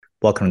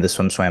Welcome to the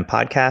Swim Swam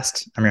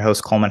podcast. I'm your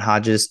host, Coleman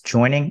Hodges.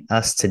 Joining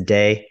us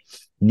today,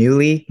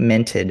 newly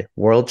minted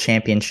World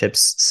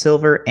Championships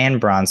silver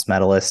and bronze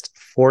medalist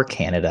for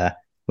Canada.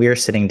 We are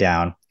sitting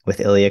down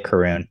with Ilya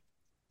Kharun.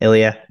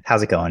 Ilya,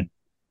 how's it going?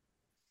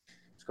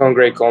 It's going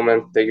great,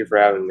 Coleman. Thank you for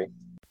having me.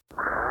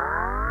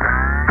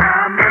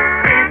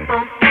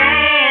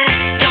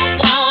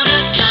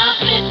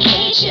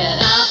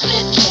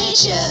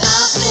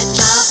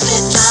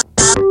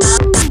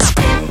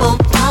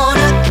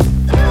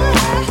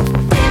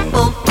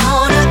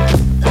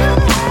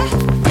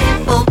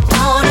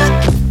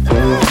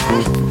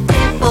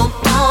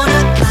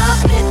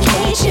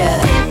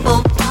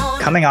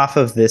 Coming off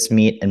of this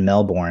meet in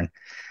Melbourne,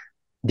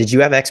 did you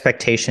have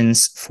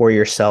expectations for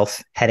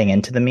yourself heading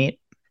into the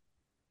meet?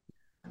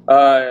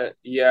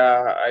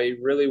 Yeah, I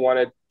really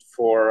wanted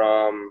for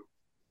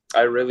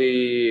I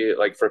really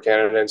like for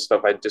Canada and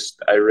stuff.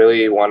 I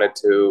really wanted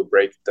to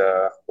break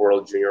the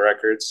world junior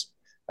records.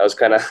 That was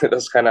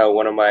kind of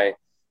one of my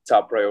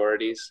top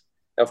priorities.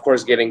 Of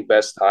course, getting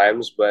best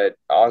times, but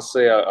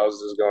honestly, I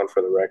was just going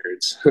for the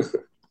records.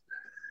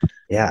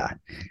 Yeah.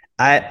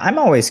 I'm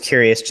always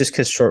curious just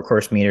because short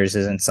course meters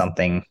isn't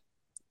something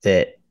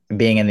that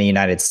being in the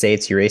United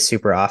States, you race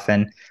super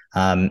often.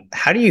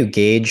 How do you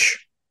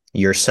gauge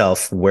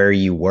yourself where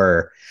you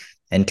were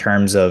in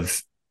terms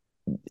of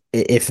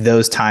if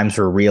those times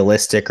were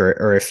realistic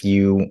or if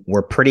you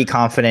were pretty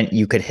confident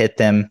you could hit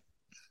them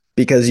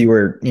because you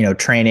were,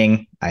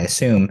 training, I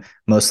assume,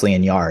 mostly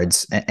in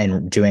yards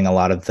and doing a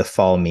lot of the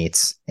fall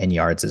meets in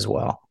yards as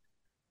well?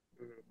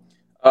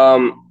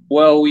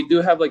 Well, we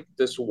do have like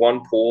this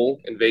one pool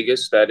in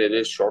Vegas that it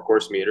is short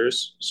course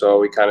meters. So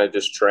we kind of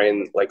just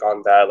train like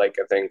on that, like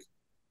I think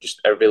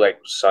just every like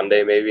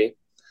Sunday maybe.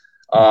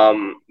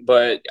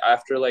 But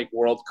after like the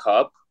World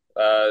Cup,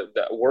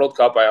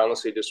 I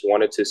honestly just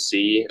wanted to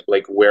see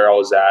like where I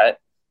was at,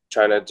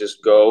 trying to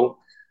just go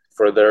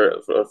for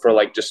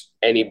like just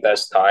any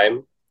best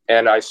time.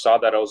 And I saw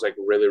that I was like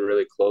really,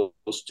 really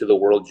close to the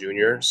World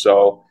Junior.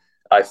 So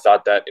I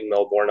thought that in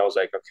Melbourne, I was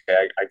like,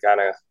 okay, I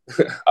kind of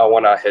I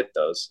want to hit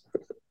those.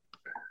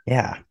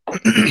 Yeah.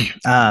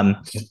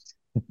 um,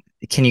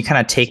 can you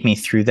kind of take me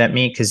through that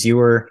meet? Because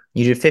you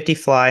did 50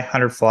 fly,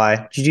 100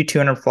 fly. Did you do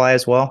 200 fly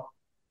as well?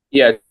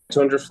 Yeah,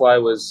 200 fly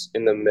was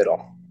in the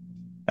middle.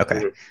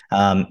 Okay.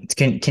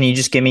 Mhm. Can you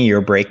just give me your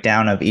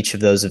breakdown of each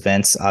of those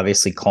events,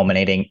 obviously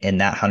culminating in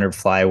that 100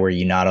 fly where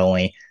you not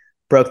only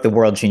broke the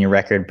world junior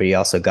record, but you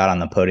also got on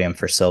the podium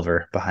for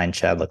silver behind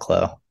Chad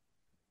Leclos?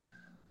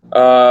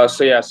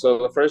 So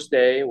the first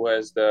day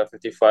was the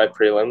 55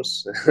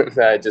 prelims.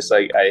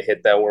 I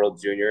hit that world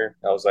junior.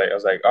 I was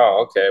like,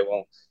 oh, okay,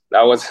 well,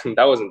 that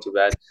wasn't too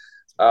bad.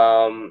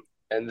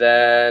 And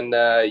then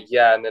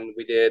and then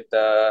we did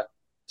the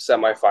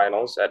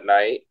semifinals at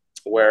night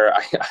where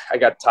I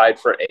got tied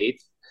for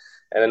eighth,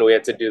 and then we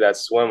had to do that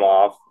swim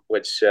off,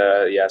 which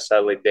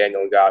sadly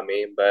Daniel got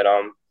me, but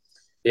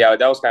yeah,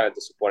 that was kind of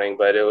disappointing,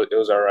 but it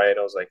was all right.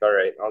 I was like, all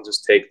right, I'll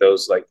just take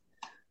those like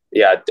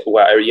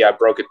I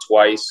broke it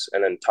twice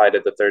and then tied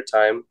it the third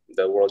time,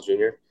 the World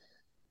Junior.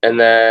 And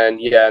then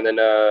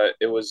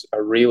it was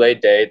a relay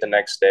day the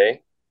next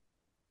day.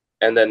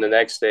 And then the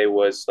next day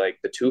was like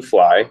the two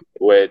fly,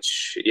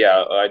 which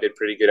I did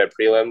pretty good at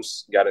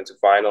prelims, got into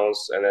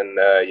finals, and then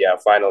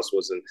finals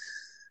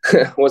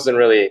wasn't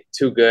really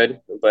too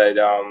good, but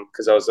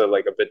because I was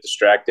like a bit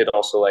distracted,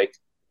 also like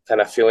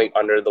kind of feeling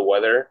under the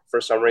weather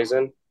for some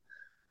reason.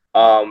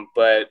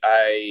 But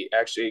I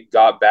actually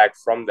got back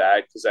from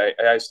that because I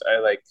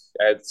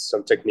had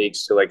some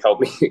techniques to like help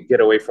me get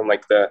away from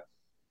like the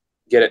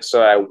get it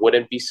so I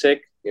wouldn't be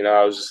sick.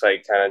 I was just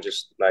like kind of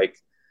just like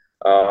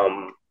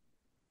um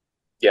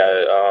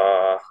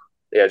yeah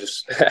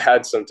just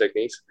had some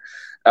techniques.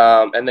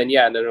 And then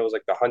it was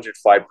like the 100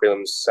 fly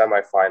prelims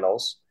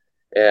semifinals,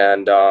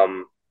 and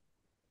I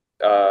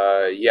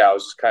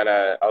was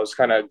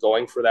kind of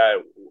going for that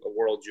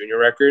world junior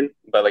record,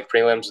 but like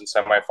prelims and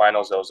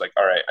semifinals, I was like,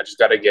 all right, I just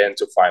got to get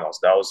into finals.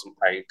 That was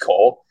my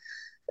goal.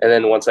 And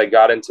then once I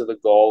got into the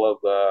goal of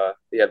the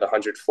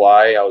 100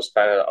 fly, I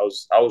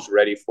was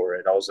ready for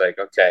it. I was like,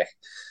 okay,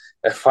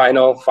 a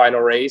final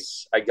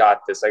race, I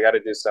got this. I got to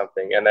do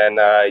something. And then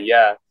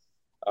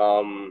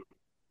um,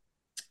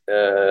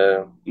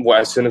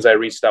 as soon as I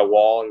reached that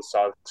wall and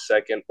saw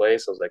second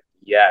place, I was like,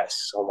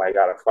 yes, oh my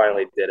god, I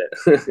finally did it.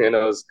 It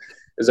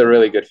was a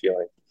really good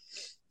feeling.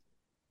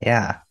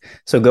 Yeah.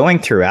 So going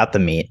throughout the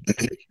meet,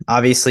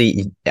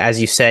 obviously, as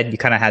you said, you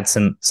kind of had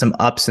some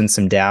ups and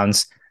some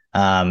downs,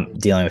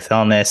 dealing with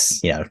illness,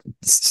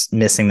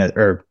 missing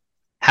or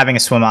having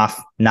a swim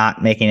off,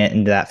 not making it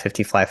into that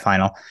 50 fly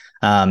final.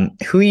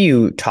 Who are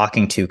you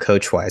talking to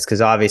coach wise?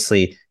 Because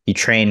obviously you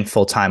train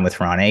full time with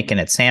Ron Aiken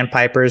at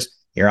Sandpipers.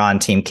 You're on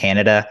Team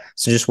Canada.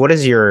 So just what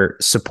does your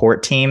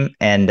support team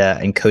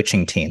and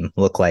coaching team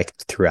look like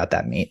throughout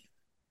that meet?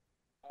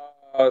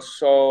 I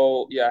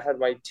had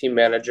my team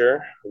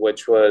manager,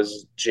 which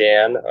was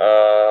Jan.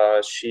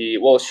 She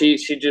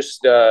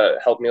just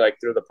helped me like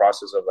through the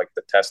process of like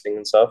the testing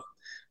and stuff.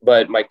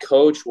 But my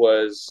coach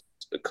was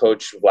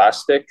Coach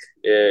Vlastik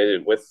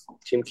with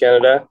Team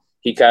Canada.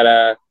 He kind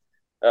of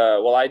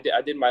well, I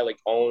did my like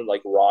own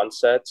like Ron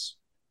sets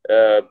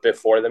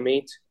before the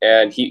meet,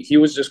 and he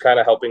was just kind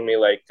of helping me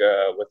like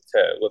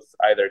with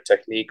either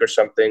technique or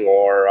something,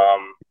 or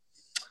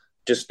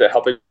just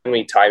helping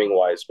me timing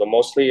wise. But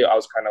mostly, I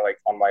was kind of like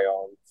on my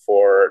own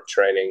for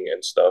training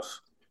and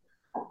stuff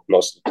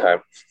most of the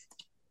time.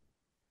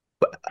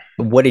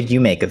 What did you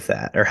make of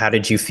that, or how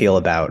did you feel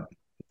about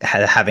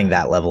having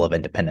that level of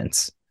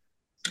independence?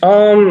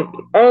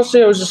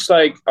 Honestly, I was just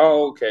like,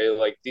 oh, okay,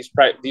 like these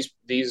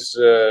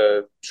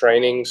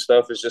training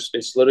stuff is just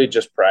it's literally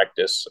just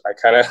practice. I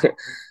kind of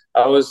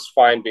I was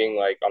fine being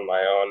like on my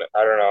own.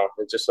 I don't know.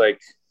 It's just like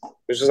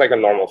a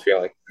normal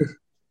feeling.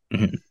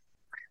 Mhm.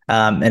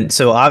 And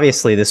so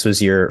obviously this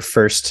was your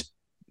first.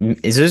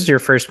 Is this your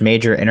first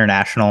major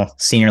international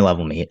senior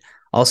level meet?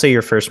 Also,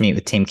 your first meet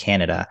with Team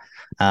Canada.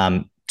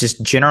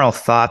 Just general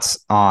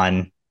thoughts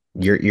on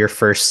your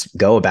first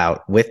go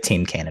about with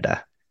Team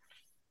Canada.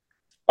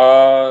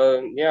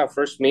 Yeah,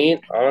 first meet,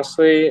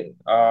 honestly,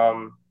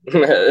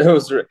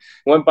 it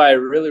went by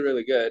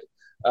really good.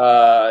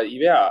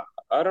 Yeah,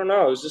 I don't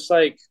know. It was just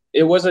like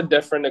it was a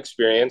different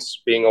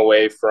experience being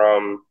away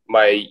from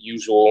my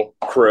usual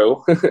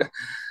crew.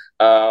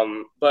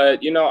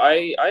 But you know,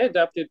 I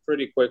adapted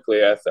pretty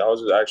quickly. I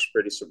was actually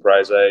pretty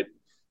surprised. I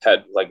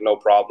had like no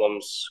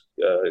problems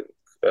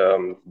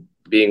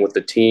being with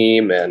the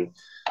team and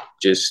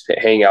just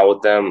hanging out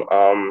with them.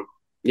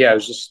 Yeah, it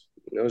was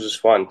just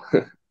fun.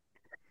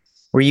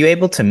 Were you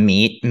able to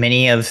meet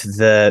many of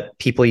the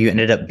people you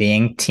ended up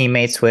being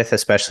teammates with,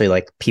 especially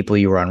like people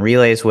you were on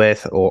relays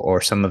with, or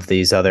some of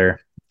these other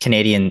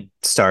Canadian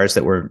stars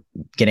that were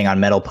getting on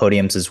medal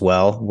podiums as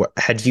well?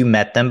 Had you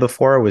met them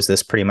before, or was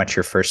this pretty much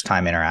your first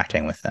time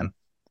interacting with them?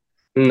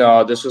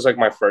 No, this was like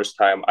my first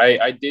time.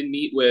 I did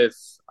meet with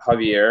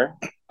Javier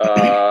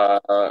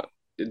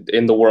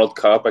in the World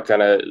Cup.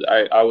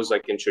 I was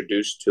like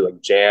introduced to like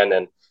Jan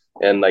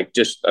and like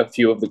just a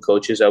few of the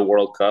coaches at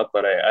World Cup,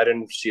 but I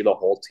didn't see the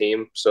whole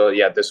team. So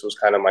yeah, this was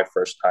kind of my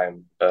first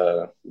time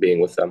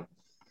being with them.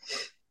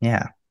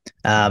 Yeah.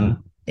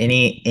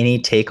 Any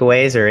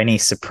takeaways or any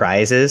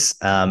surprises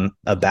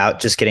about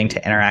just getting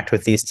to interact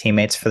with these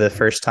teammates for the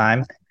first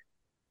time?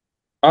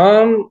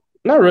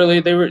 Not really.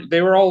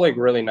 They were all like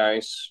really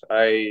nice.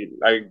 I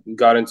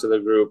got into the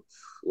group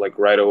like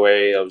right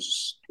away. I was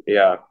just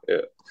yeah.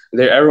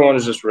 Everyone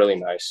was just really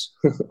nice.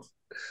 That's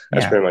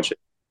Yeah. pretty much it.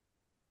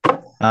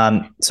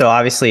 So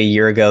obviously a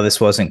year ago, this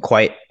wasn't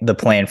quite the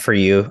plan for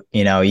you.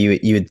 You know,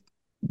 you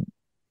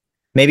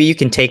maybe you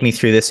can take me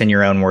through this in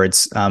your own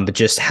words, but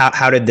just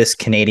how did this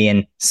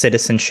Canadian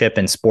citizenship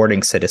and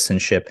sporting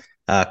citizenship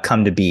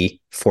come to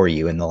be for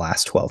you in the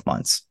last 12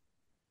 months?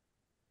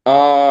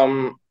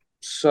 Um,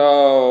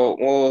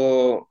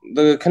 well,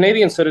 the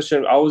Canadian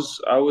citizenship, I was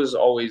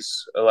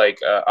always like,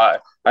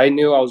 I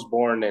knew I was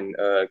born in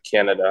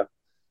Canada.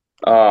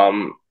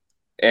 Um,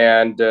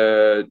 and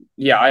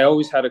yeah, I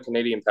always had a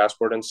Canadian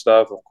passport and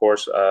stuff. Of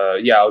course,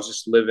 yeah, I was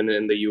just living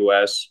in the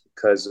U.S.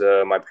 because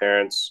my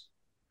parents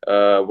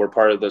were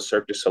part of the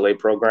Cirque du Soleil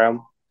program.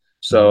 Mhm.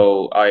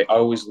 So I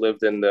always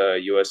lived in the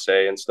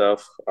USA and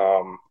stuff.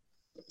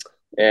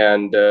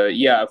 And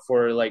yeah,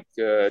 for like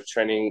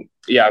training,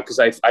 yeah, because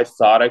I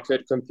thought I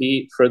could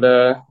compete for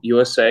the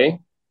USA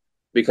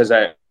because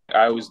I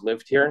always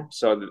lived here,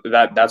 so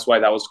that's why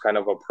that was kind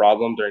of a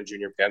problem during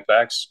junior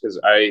Panfax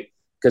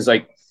because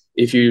like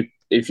if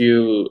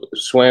you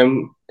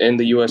swim in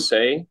the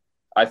USA,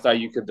 I thought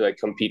you could like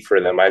compete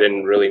for them. I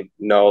didn't really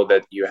know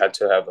that you had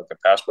to have like a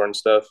passport and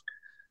stuff.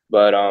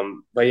 But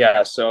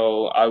yeah,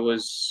 so I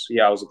was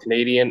a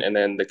Canadian, and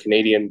then the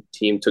Canadian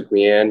team took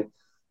me in,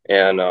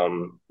 and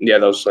yeah,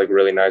 that was like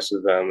really nice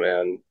of them,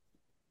 and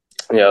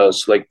yeah, that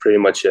was like pretty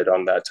much it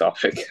on that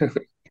topic.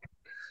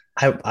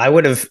 I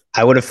would have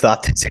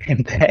thought the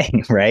same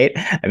thing, right?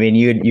 I mean,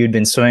 you'd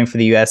been swimming for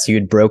the U.S.,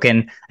 you'd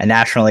broken a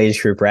national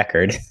age group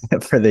record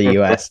for the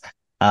U.S.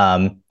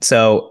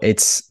 So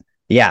it's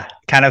yeah,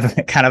 kind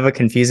of a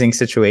confusing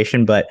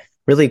situation, but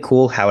really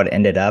cool how it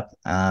ended up.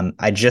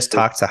 I just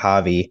talked to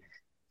Javier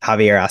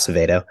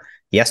Acevedo Yeah.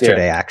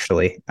 yesterday,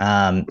 actually,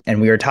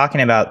 and we were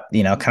talking about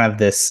kind of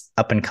this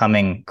up and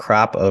coming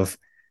crop of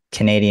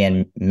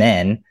Canadian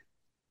men,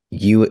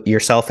 you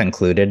yourself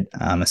included,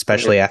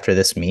 especially Mm-hmm. after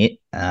this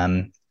meet.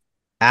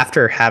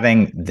 After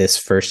having this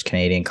first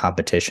Canadian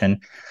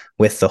competition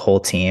with the whole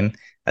team,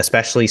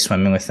 especially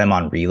swimming with them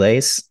on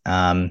relays,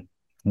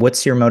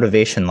 what's your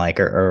motivation like,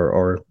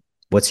 or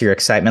what's your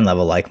excitement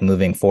level like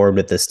moving forward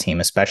with this team,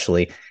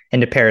 especially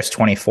into Paris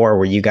 24,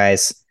 where you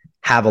guys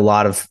have a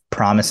lot of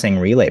promising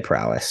relay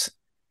prowess?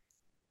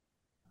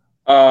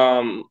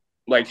 Um,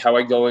 like how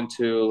I go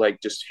into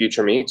like just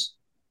future meets.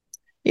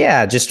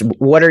 Yeah, just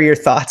what are your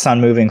thoughts on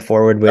moving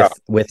forward Oh.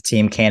 with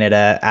Team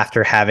Canada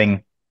after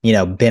having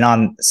been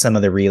on some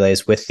of the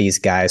relays with these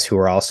guys who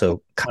are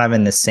also kind of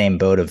in the same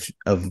boat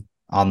of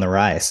on the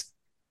rise?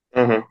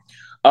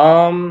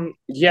 Mm-hmm.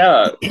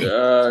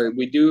 Yeah,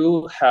 we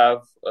do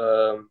have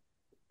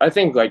I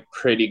think like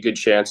pretty good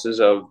chances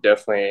of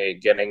definitely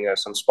getting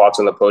some spots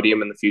on the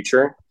podium in the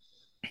future.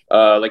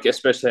 Like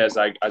especially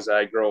as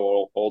I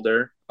grow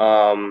older.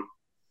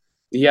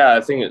 Yeah,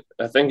 I think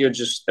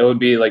it would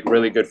be like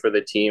really good for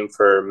the team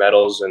for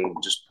medals and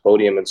just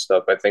podium and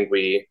stuff. I think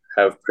we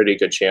have pretty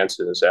good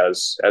chances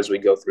as we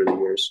go through the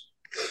years.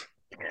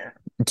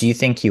 Do you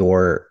think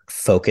your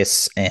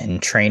focus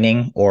and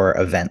training or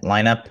event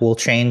lineup will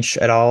change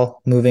at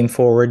all moving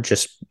forward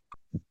just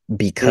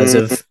because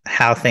Mm, of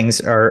how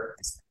things are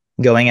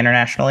going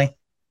internationally?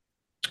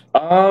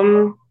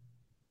 um,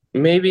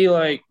 maybe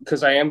like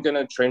because I am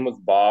gonna train with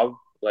Bob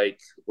like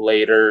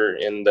later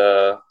in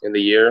the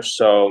year,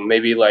 so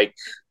maybe like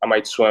I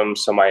might swim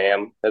some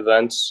IM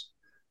events,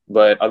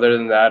 but other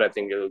than that, I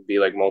think it would be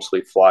like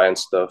mostly fly and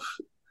stuff.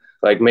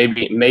 Like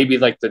maybe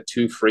like the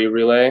two free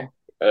relay.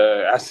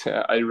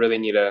 I really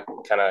need to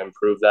kind of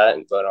improve that,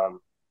 but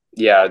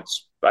yeah,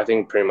 it's I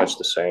think pretty much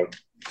the same.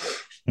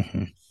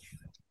 Mhm.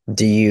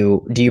 Do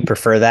you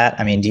prefer that?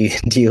 I mean,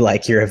 do you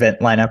like your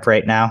event lineup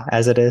right now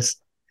as it is?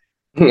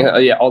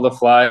 Yeah, all the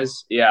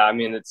flies. Yeah, I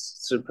mean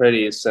it's a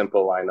pretty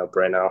simple lineup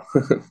right now.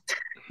 Mhm.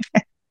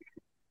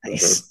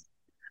 Nice.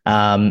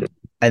 Um,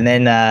 and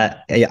then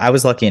I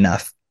was lucky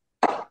enough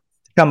to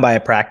come by a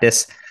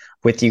practice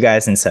with you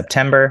guys in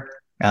September.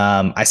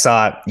 I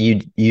saw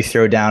you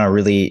throw down a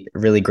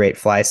really great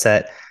fly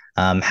set.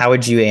 How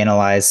would you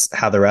analyze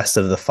how the rest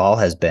of the fall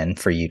has been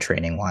for you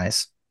training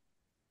wise?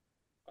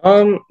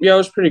 Yeah, it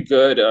was pretty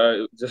good.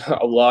 A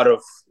lot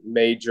of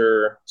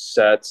major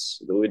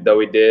sets that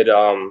we did.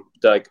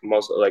 Like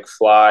most like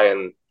fly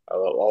and a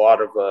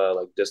lot of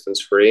like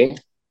distance free.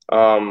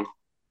 Um,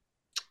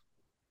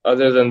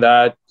 Other than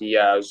that,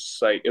 yeah,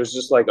 it was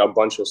just like a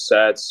bunch of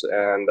sets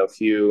and a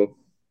few.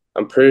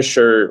 I'm pretty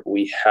sure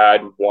we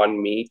had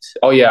one meet.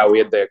 Oh yeah, we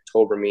had the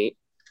October meet.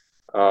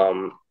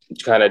 Um,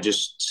 Kind of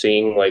just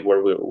seeing like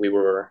where we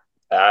were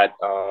at.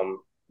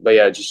 But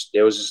yeah, just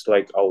it was just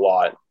like a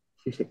lot.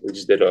 We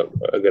just did a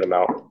good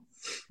amount.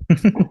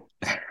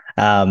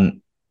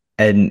 um,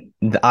 and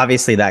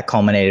obviously that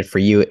culminated for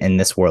you in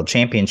this World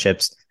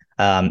Championships.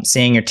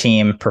 Seeing your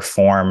team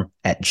perform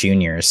at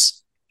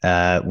juniors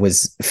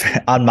was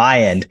on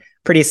my end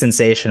pretty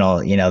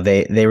sensational. You know,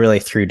 they really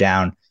threw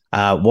down.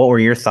 What were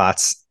your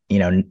thoughts? You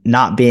know,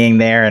 not being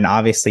there, and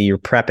obviously you're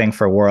prepping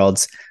for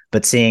Worlds,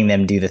 but seeing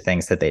them do the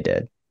things that they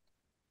did.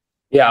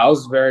 Yeah, I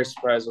was very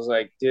surprised. I was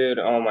like, dude,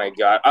 oh my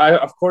God. I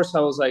of course I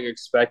was like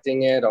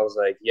expecting it. I was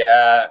like,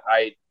 yeah,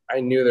 I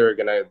knew they were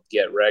gonna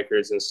get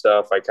records and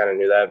stuff. I kind of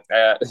knew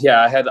that.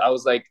 Yeah, I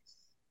was like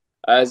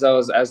as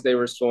they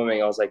were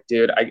swimming, I was like,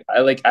 dude,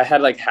 I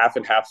had like half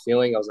and half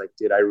feeling. I was like,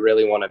 dude, I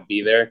really want to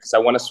be there because I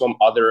want to swim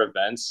other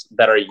events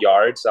that are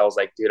yards. So I was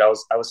like, dude, I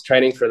was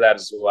training for that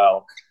as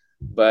well.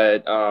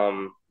 But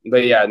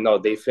yeah, no,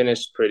 they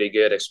finished pretty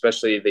good,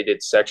 especially they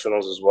did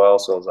sectionals as well.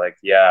 So I was like,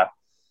 yeah,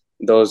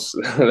 those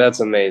that's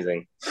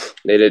amazing.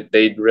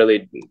 They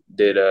really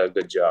did a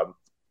good job.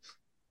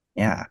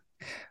 Yeah.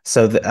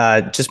 So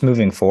just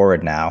moving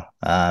forward now,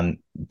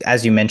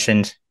 as you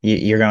mentioned,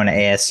 you're going to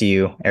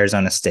ASU,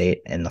 Arizona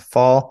State in the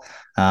fall.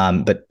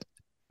 But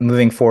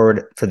moving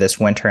forward for this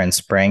winter and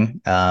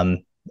spring,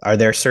 are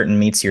there certain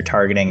meets you're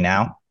targeting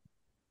now?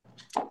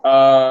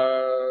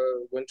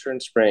 Winter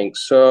and spring.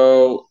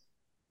 So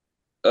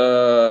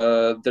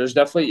there's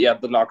definitely yeah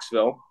the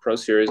Knoxville Pro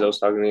Series I was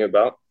talking to you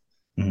about,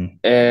 Mhm.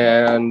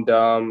 and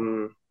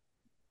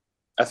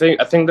I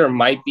think there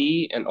might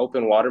be an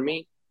open water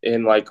meet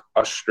in like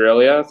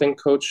Australia. I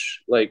think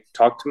coach like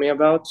talked to me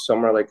about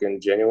somewhere like in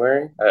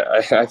January.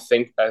 I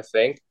think that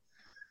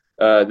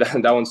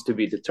one's to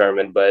be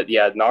determined, but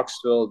yeah,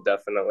 Knoxville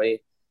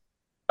definitely.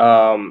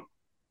 Um,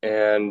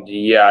 and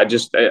yeah,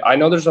 I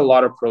know there's a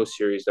lot of pro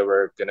series that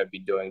we're gonna be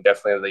doing.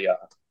 Definitely,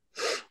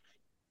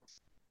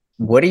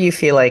 What do you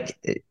feel like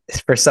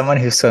for someone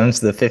who swims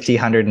the 50,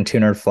 100, and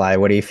 200 fly?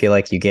 What do you feel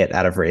like you get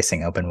out of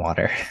racing open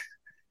water?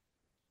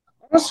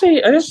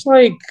 honestly, I just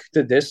like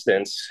the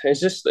distance.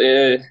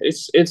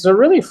 It's a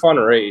really fun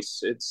race.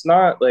 It's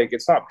not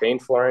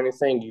painful or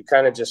anything. You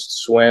kind of just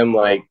swim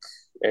like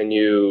and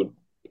you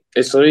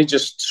it's literally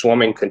just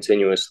swimming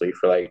continuously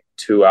for like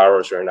 2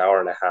 hours or an hour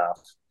and a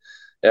half.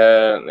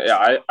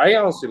 Yeah, I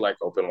honestly like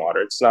open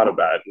water. It's not a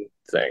bad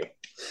thing.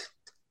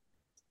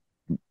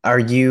 Are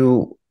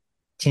you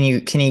can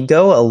you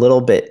go a little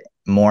bit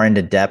more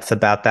into depth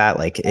about that?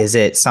 Like, is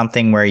it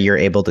something where you're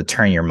able to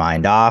turn your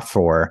mind off,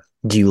 or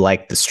do you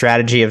like the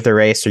strategy of the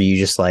race, or you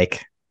just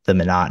like the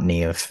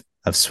monotony of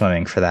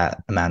swimming for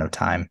that amount of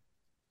time?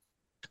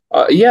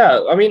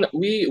 Yeah, I mean,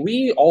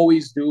 we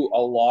always do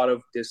a lot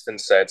of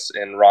distance sets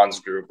in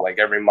Ron's group. Like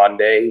every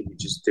Monday, we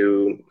just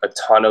do a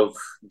ton of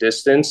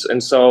distance,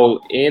 and so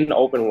in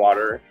open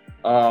water,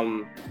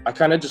 I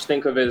kind of just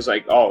think of it as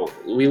like, oh,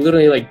 we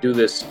literally like do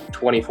this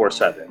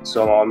 24/7.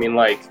 So I mean,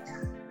 like,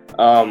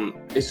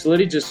 it's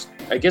literally just,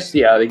 I guess,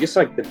 yeah, I guess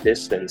like the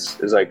distance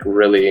is like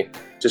really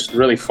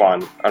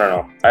fun. I don't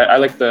know. I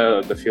like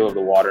the feel of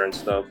the water and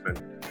stuff, and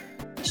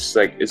just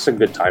like it's a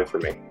good time for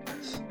me.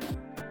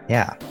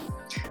 Yeah.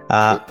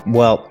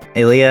 Well,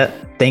 Ilya,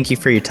 thank you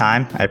for your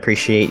time. I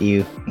appreciate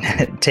you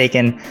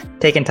taking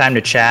time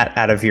to chat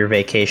out of your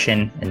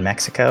vacation in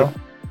Mexico.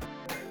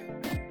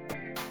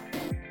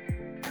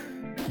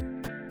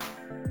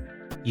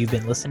 You've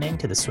been listening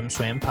to the Swim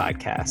Swam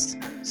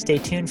podcast. Stay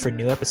tuned for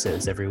new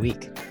episodes every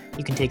week.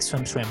 You can take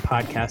Swim Swam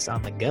podcast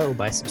on the go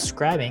by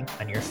subscribing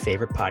on your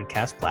favorite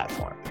podcast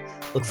platform.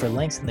 Look for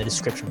links in the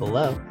description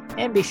below,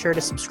 and be sure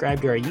to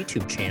subscribe to our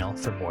YouTube channel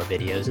for more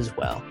videos as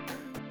well.